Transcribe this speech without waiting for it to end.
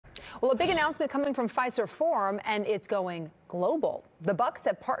Well, a big announcement coming from Fiserv Forum, and it's going global. The Bucks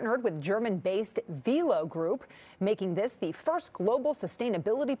have partnered with German-based Wilo Group, making this the first global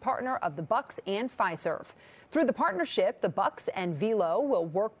sustainability partner of the Bucks and Fiserv. Through the partnership, the Bucks and Wilo will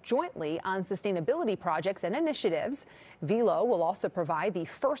work jointly on sustainability projects and initiatives. Wilo will also provide the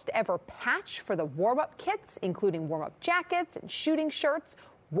first ever patch for the warm-up kits, including warm-up jackets and shooting shirts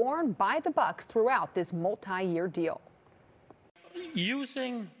worn by the Bucks throughout this multi-year deal.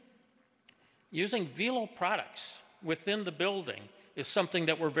 Using Wilo products within the building is something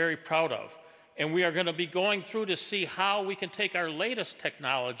that we're very proud of. And we are going to be going through to see how we can take our latest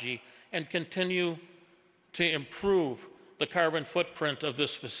technology and continue to improve the carbon footprint of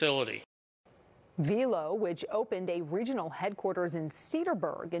this facility. Wilo, which opened a regional headquarters in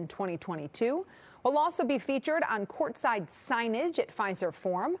Cedarburg in 2022, will also be featured on courtside signage at Fiserv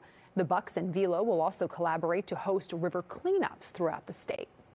Forum. The Bucks and Wilo will also collaborate to host river cleanups throughout the state.